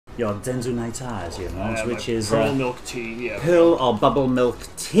Your Denzu Naita, you know, which is pearl milk tea. Yeah. Pearl or bubble milk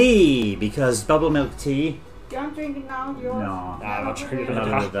tea, because bubble milk tea. Don't drink it now. No, I'm not drinking it not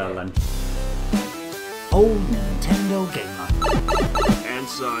now. with lunch. Old Nintendo gamer And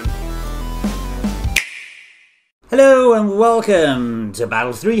son. Hello and welcome to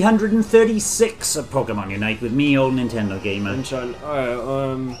Battle 336 of Pokemon Unite with me, Old Nintendo Gamer. And son.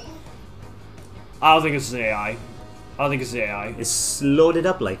 Alright, I don't think it's AI. I don't think it's AI. It's loaded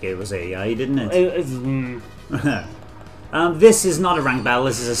up like it was AI, didn't it? It's, this is not a ranked battle,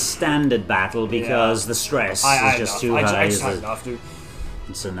 this is a standard battle because the stress is just too high. I just had enough, dude.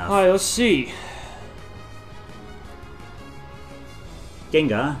 It's enough. Alright, let's see.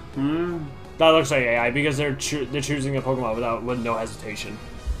 Gengar? That looks like AI because they're choosing a Pokemon with no hesitation.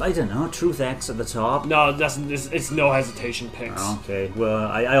 I don't know, Truth X at the top? No, it's no hesitation picks. Okay,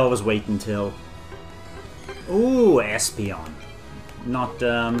 well, I always wait until... Ooh, Espeon. Not,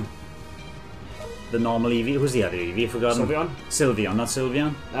 the normal Eevee. Who's the other Eevee? I've forgotten. Sylveon? Sylveon, not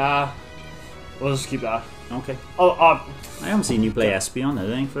Sylveon? We'll just keep that. Okay. Oh, I haven't seen you play Espeon, I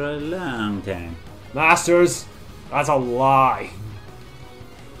think, for a long time. Masters! That's a lie.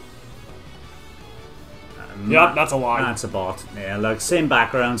 Yep, that's a lie. That's a bot. Yeah, look, same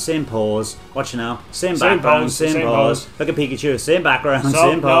background, same pose. Watch now. Same background, same pose. Look at Pikachu, same background,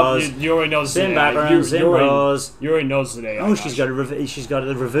 same pose. You already know same background, same pose. You already know today. Oh, she's got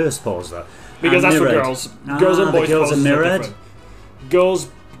a reverse pose though. Because that's for girls. Girls and boys girls poses are mirrored. are different.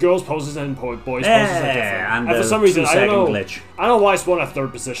 Girls poses and boys poses are different. And for some reason, I don't know. Glitch. I don't know why I spawned at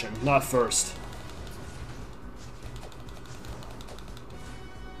third position, not first.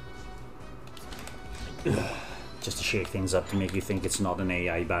 Just to shake things up to make you think it's not an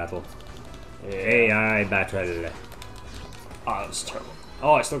AI battle. Yeah. AI battle. Ah, that's terrible.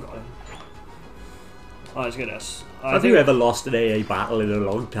 Oh, I still got it. Oh, let's get this. Have you ever lost an AA battle in a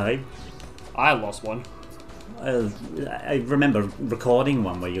long time? I lost one. I remember recording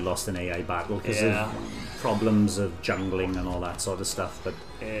one where you lost an AI battle because of problems of jungling and all that sort of stuff, but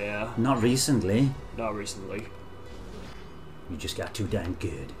not recently. Not recently. You just got too damn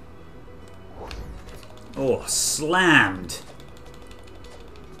good. Oh, slammed!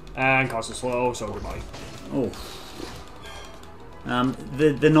 And cost is slow, so goodbye. Oh.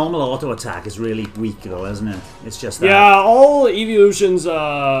 The normal auto attack is really weak though, isn't it? It's just that. Yeah, all Evolution's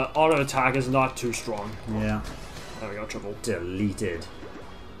auto attack is not too strong. Yeah. There we go, triple. Deleted.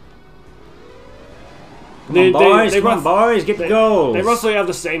 Come They on, boys, get the goals! They roughly have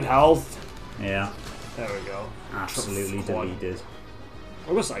the same health. Yeah. There we go. Absolutely deleted.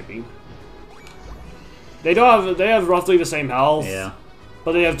 What was Side Beam? They have roughly the same health. Yeah.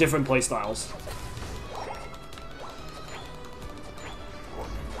 But they have different playstyles.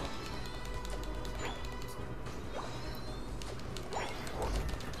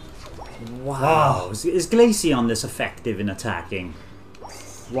 Wow. Is Glaceon this effective in attacking?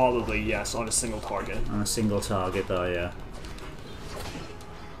 Probably, yes, on a single target. On a single target, though, yeah.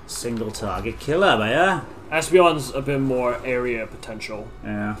 Single target killer, yeah. Espeon's a bit more area potential.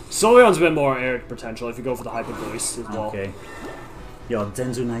 Yeah. Sylveon's a bit more area potential if you go for the hyper voice as well. Okay. Your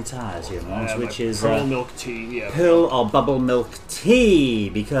Denzu Naita, you know, which is pearl milk tea. Yeah. Pearl or bubble milk tea,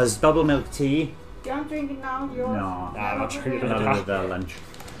 because bubble milk tea. Don't drink it now. No, I'm not drinking it not now. with lunch.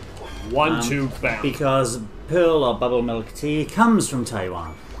 1, 2, bam. Because pearl or bubble milk tea comes from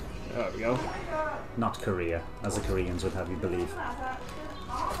Taiwan. There we go. Not Korea, as the Koreans would have you believe.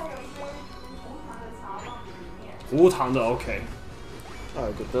 Wu-Tang, okay.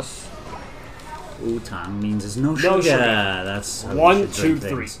 Alright, get this. Wu-Tang means there's no sugar. That's how 1, you should 2, drink 3.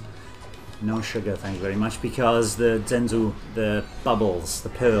 things. No sugar, thank you very much, because the Zenzu, the bubbles, the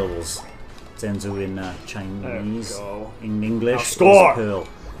pearls, Zenzu in Chinese, in English, score! is pearl.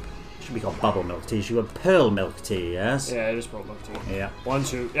 Should be called bubble milk tea. Should be called pearl milk tea, yes? Yeah, it is pearl milk tea. Yeah. 1,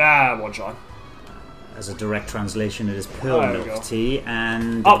 2, yeah, one shot. As a direct translation, it is pearl milk tea,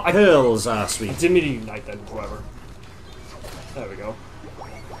 and pearls are sweet. I didn't mean to unite then, whatever. There we go.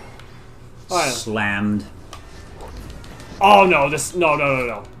 Oh, yeah. Slammed. Oh no,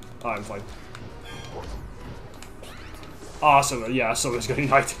 no. Oh, I'm fine. Awesome, yeah, so it's gonna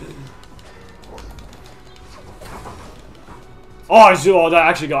unite. Oh, that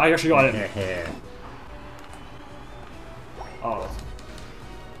actually got. I actually got it. Oh.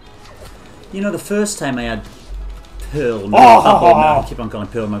 You know, the first time I had pearl milk, I keep on calling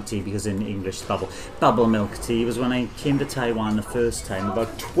pearl milk tea because in English it's bubble milk tea was when I came to Taiwan the first time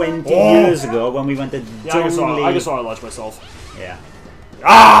about 20 years ago when we went to Zhongli. I just saw it launch myself. Yeah.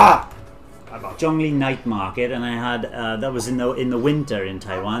 Ah! Zhongli night market, and I had that was in the winter in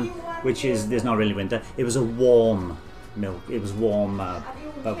Taiwan, which is there's not really winter. It was a warm milk. It was warm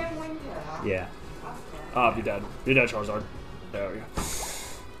Oh. Yeah. Ah, be dead. Be dead, Charizard. There we go.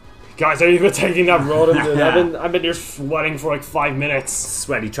 Guys, are you even taking that Rotom, dude? I've been here sweating for like 5 minutes.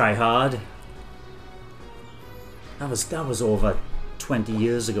 Sweaty try hard. That was over 20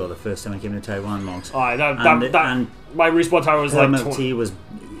 years ago, the first time I came to Taiwan, Monks. Alright, and my respawn time was Pearl like... Milk Tea was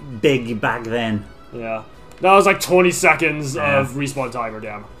big back then. Yeah. That was like 20 seconds Yeah. of respawn timer,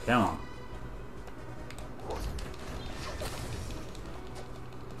 damn. Come on.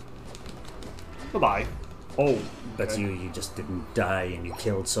 Bye-bye. Oh. But okay. you just didn't die and you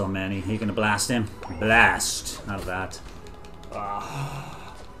killed so many. You're gonna blast him? Blast! Out of that.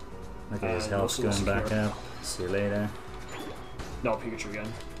 Look at his health going back up. See you later. No, Pikachu again.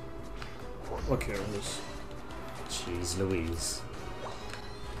 What cares? Jeez Louise.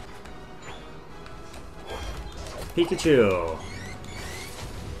 Pikachu!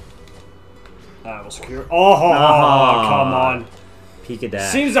 That was secure. Oh, come on.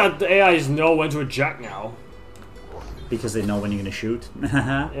 Pikadash. Seems that the AIs know when to eject now. Because they know when you're gonna shoot?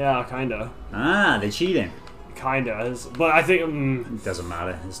 Yeah, kinda. Ah, they're cheating. Kinda. But I think... It doesn't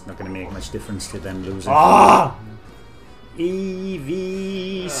matter. It's not gonna make much difference to them losing. Ah!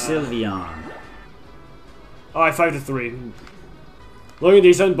 EV Sylveon. Alright, 5-3. Looking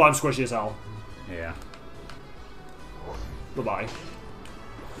decent, but I'm squishy as hell. Yeah. Bye-bye.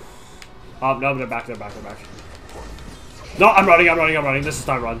 No, they're back. No, I'm running. This is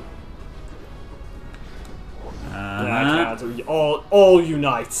time run. Yeah, I can't. All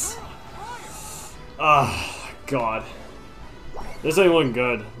unites. Ah, God. This ain't looking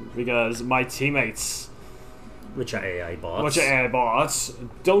good, because my teammates, Which are AI bots.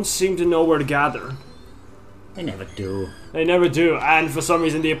 don't seem to know where to gather. They never do. They never do, and for some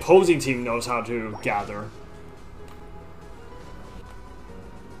reason the opposing team knows how to gather.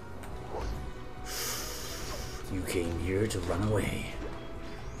 You came here to run away.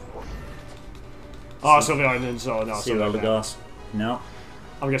 Oh, Sylveon, so no, See you, Sylveon. Eldegoss. No.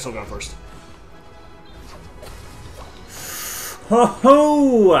 I'm gonna get Sylveon first. Ho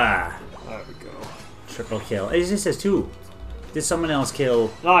ho! There we go. Triple kill. It just says 2. Did someone else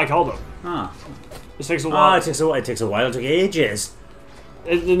kill? No, I called him. Ah. This takes a while. Ah, it takes a while. It takes a while. It took ages.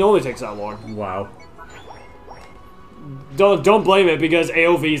 It normally takes that long. Wow. Don't blame it, because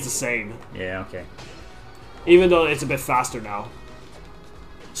AOV is the same. Yeah, okay. Even though it's a bit faster now.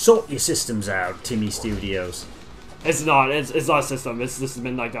 Sort your systems out, Timmy Studios. It's not. It's not a system. This has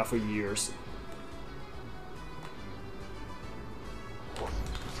been like that for years.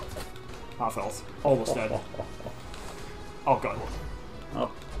 Half health. Almost dead. Oh god.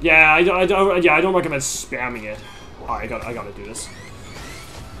 Oh. Yeah, I don't recommend spamming it. Alright, I gotta do this.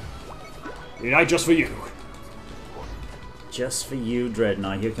 Unite just for you. Just for you,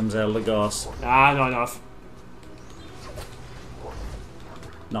 Dreadnought. Here comes Eldegoss. Ah, not enough.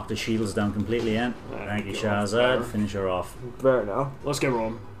 Knock the shields down completely, eh? Thank you, Charizard. Finish her off. Better now. Let's get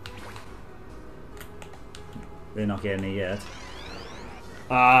Rome. They're not getting it yet.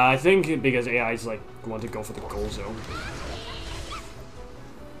 I think because AI is like want to go for the goal zone.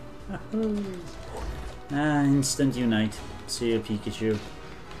 Ah, instant unite. See you, Pikachu.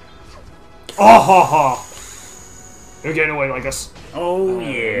 Oh ha ha! You're getting away like this. Oh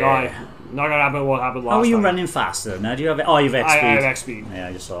yeah. Not gonna happen what happened last time. How are you running faster now? Do you have? Oh, you've X speed. I have X speed. Yeah,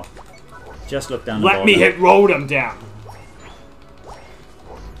 I just saw. Just look down. Let me hit Rotom down.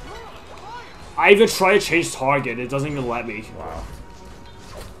 I even try to change target. It doesn't even let me. Wow.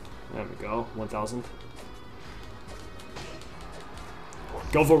 There we go. 1,000.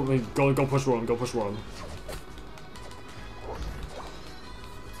 Go for go push Rotom. Go push Rotom.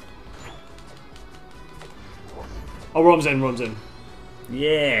 Oh, Rotom's in. Rotom's in.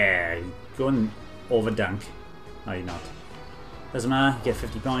 Yeah, going over dunk. No, you're not. Doesn't matter. You get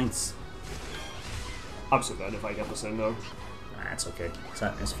 50 points. I'm so bad if I get this in though. That's okay.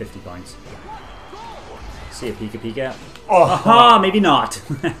 It's 50 points. See a Pika. Oh, aha! Maybe not.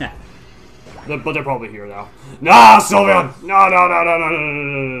 but they're probably here now. Nah, Sylveon!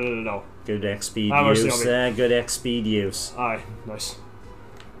 No. Good X speed use. Good X speed use. Aye, nice.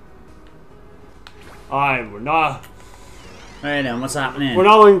 Aye, we're not. Right now, what's happening? We're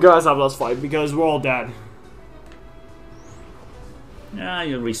not letting guys have us fight because we're all dead. Yeah,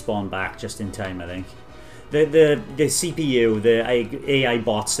 you'll respawn back just in time, I think. The CPU, the AI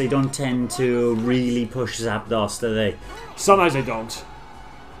bots, they don't tend to really push Zapdos, do they? Sometimes they don't.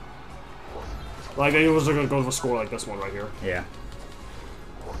 Like, they was going to go for a score like this one right here. Yeah.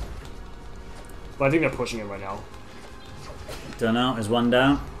 But I think they're pushing it right now. Don't know. Is one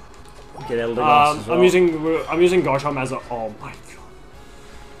down? Get Eldegoss as well. I'm using Garchomp as a... Oh my god.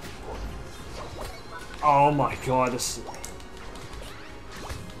 Oh my god, this...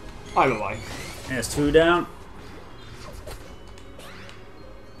 I don't like. There's 2 down.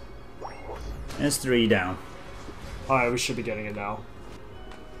 There's 3 down. Alright, we should be getting it now.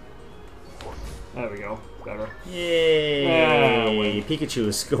 There we go. Better. Yay! Pikachu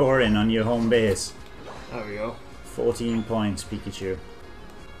is scoring on your home base. There we go. 14 points, Pikachu.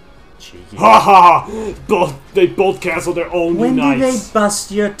 Cheeky. Ha ha! They both canceled their own When did they unites.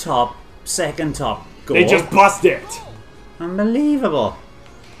 bust your second top goal? They just bust it! Unbelievable.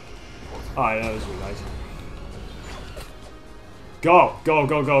 Alright, that was really nice. Go, go,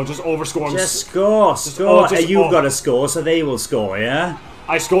 go, go. Just overscore them. Just score, score. just- You've got to score, so they will score, yeah?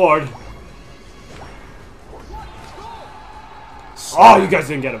 I scored. Oh, you guys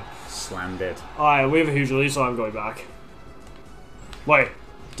didn't get him. Slammed it. Alright, we have a huge lead, so I'm going back. Wait.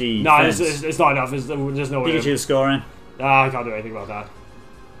 Defense. No, it's not enough. There's no way. Pikachu scoring. I can't do anything about that.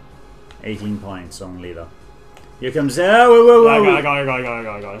 18 points only, though. Here comes... Oh, whoa, whoa, whoa. I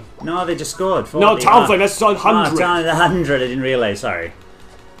got it. No, they just scored. 40. No, Talonflame, that's 100. Oh, Talon 100. I didn't realise, sorry.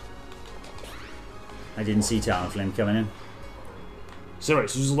 I didn't see Talonflame coming in.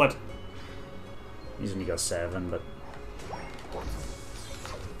 Serious, just let. He's only got 7, but...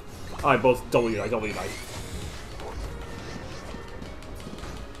 Alright, both double unite.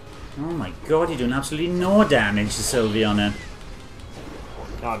 Oh my god, you're doing absolutely no damage to Sylveon then.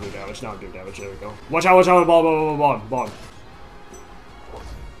 Now I'm doing damage, there we go. Watch out, bomb.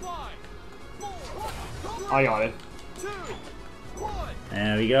 I got it.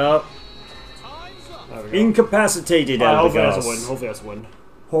 There we go. There we go. Incapacitated Hopefully Eldegoss. that's a win,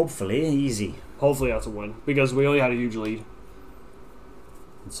 Hopefully, easy. Hopefully that's a win, because we only had a huge lead.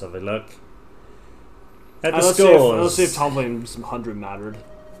 Let's have a look. At the Let's scores. see if Talonflame's 100 mattered.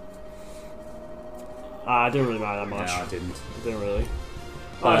 It didn't really matter that much. No, it didn't. It didn't really.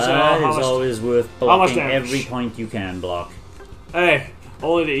 But it's always worth how much blocking damage? every point you can block. Hey,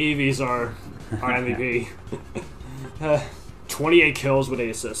 only the EVs are MVP. 28 kills with 8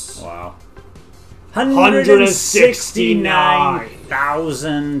 assists. Wow. 169.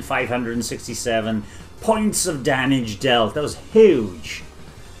 169,567 points of damage dealt. That was huge.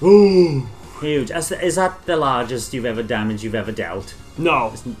 Ooh. Huge. Is that the largest you've ever dealt?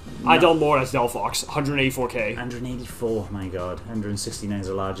 No. I dealt more as Delphox. 184k. 184, my god. 169 is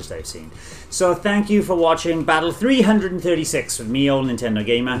the largest I've seen. So thank you for watching Battle 336 with me, Old Nintendo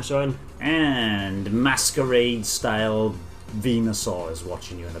Gamer. Son. And Masquerade style Venusaur is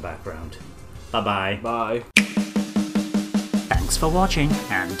watching you in the background. Bye-bye. Bye. Thanks for watching,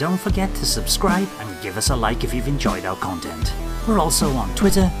 and don't forget to subscribe and give us a like if you've enjoyed our content. We're also on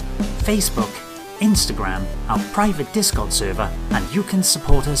Twitter, Facebook, Instagram, our private Discord server, and you can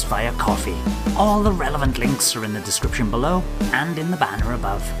support us via Ko-fi. All the relevant links are in the description below and in the banner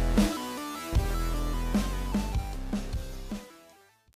above.